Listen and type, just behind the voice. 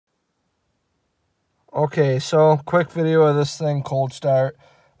Okay, so quick video of this thing, cold start.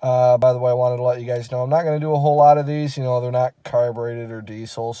 By the way, I wanted to let you guys know I'm not going to do a whole lot of these. You know, they're not carbureted or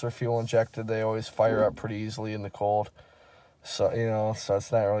diesels or fuel injected. They always fire up pretty easily in the cold. So, you know, so it's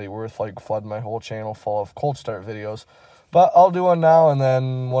not really worth like flooding my whole channel full of cold start videos. But I'll do one now, and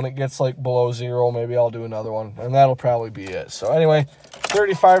then when it gets like below zero, maybe I'll do another one. And that'll probably be it. So anyway,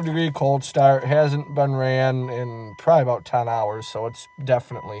 35-degree cold start. Hasn't been ran in probably about 10 hours. So it's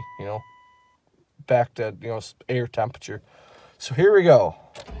definitely, you know, back to, you know, air temperature. So here we go.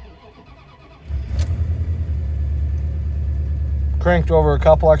 Cranked over a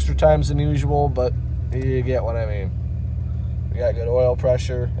couple extra times than usual, but you get what I mean. We got good oil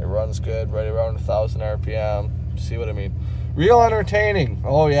pressure. It runs good, right around 1,000 RPM. See what I mean? Real entertaining.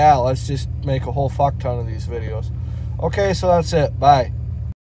 Oh yeah, let's just make a whole fuck ton of these videos. Okay, so that's it. Bye.